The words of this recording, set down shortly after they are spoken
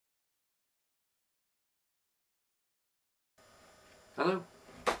Hello.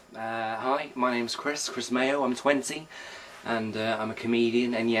 Hi, my name's Chris Mayo. I'm 20 and I'm a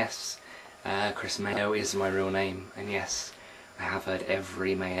comedian, and yes, Chris Mayo is my real name, and yes, I have heard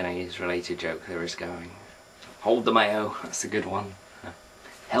every mayonnaise related joke there is going. Hold the mayo, that's a good one.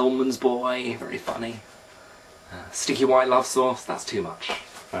 Hellman's boy, very funny. Sticky white love sauce, that's too much.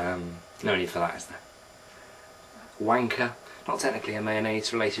 No need for that, is there? Wanker, not technically a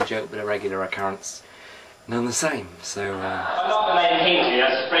mayonnaise related joke, but a regular occurrence. None the same, so I'm not the name Hinkley,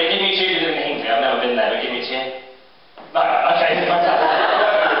 that's just pretty. Give me a tune in Hinkley, I've never been there, but give me a tune. No, okay,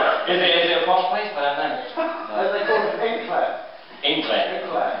 fantastic. Is it a posh place? I don't know. They call it Hinkley.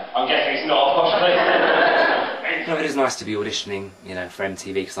 I'm guessing it's not a posh place. No, it is nice to be auditioning, you know, for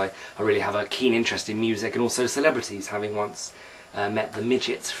MTV, because I really have a keen interest in music and also celebrities, having once met the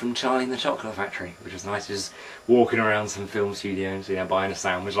midgets from Charlie and the Chocolate Factory, which was nice, just walking around some film studios, you know, buying a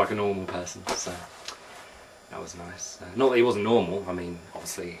sandwich like a normal person, so that was nice. Not that he wasn't normal, I mean,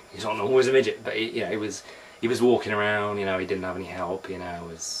 obviously, he's not normal as a midget, but he was walking around, you know, he didn't have any help, you know,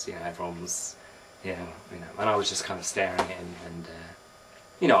 everyone was, you know, and I was just kind of staring at him, and,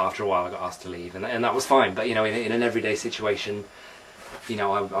 you know, after a while I got asked to leave, and that was fine, but, you know, in an everyday situation, you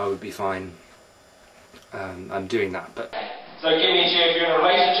know, I would be fine doing that, but... So give me a cheer if you're in a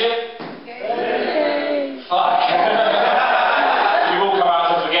relationship. Yay. Fuck. You've all come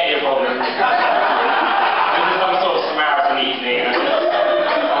out to forget your problems. This is some sort of Samaritan evening, and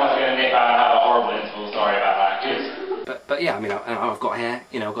someone's going to nip out and have a horrible interval. Sorry about that. But yeah, I mean, I've got hair.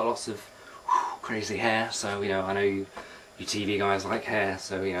 You know, I've got lots of crazy hair. So you know, I know you TV guys like hair.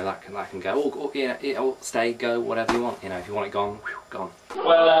 So you know that can go. Or it'll stay, go, whatever you want. You know, if you want it gone, gone.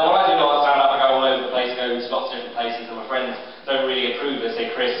 Well, when I do lots of stand-up, I go all over the place, go to lots of different places, and my friends don't really approve. They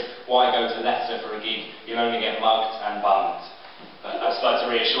say, Chris, why go to Leicester for a gig? You'll only get mugged and bummed. But I'd just like to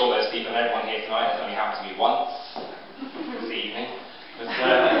reassure those people and everyone here tonight, it's only happened to me once this evening. But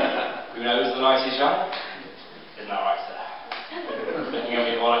who knows, the night is young? Isn't that right, sir? Looking at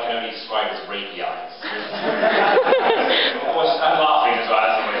me with what I can only describe as rapey eyes. I'm laughing as well,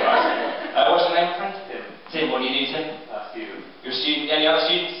 that's always nice. What's your name, my friend? Tim. Tim, what do you do, Tim? You. You're a student? Any other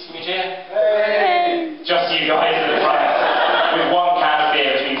students? Can we cheer? Hey. Just you guys at the front. With one can of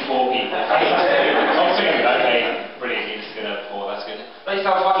beer between 4 people. Not two, okay. Brilliant, you're just gonna pour, that's good. They used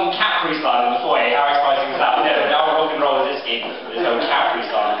to have a fucking Capri style in the foyer, how exciting is that? We never know rock and roll is this gig, but there's no Capri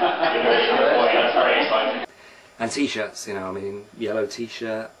style in the foyer, that's very exciting. And t-shirts, you know, I mean, yellow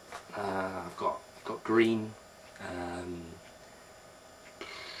t-shirt. I've got green.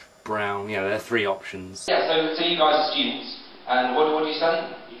 Brown, you know, there are 3 options. Yeah, so you guys are students, and what do you study?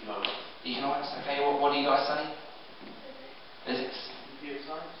 Economics. Economics, okay, what do you guys study? Physics? Computer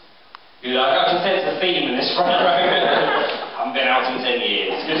science. Good, I can sense the theme in this front row. I haven't been out in 10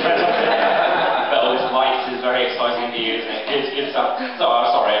 years. Good. But all this lights is very exciting for you, isn't it? Good stuff. So,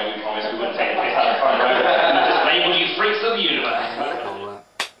 I'm sorry, we promised we wouldn't take the piss out of the front row, and just label you freaks of the universe. I'll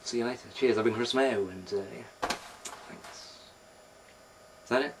see you later. Cheers, I've been Chris Mayo, and yeah. Is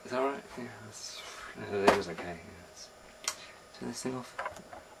that it? Is that alright? Yeah, it was okay. Yeah, turn this thing off.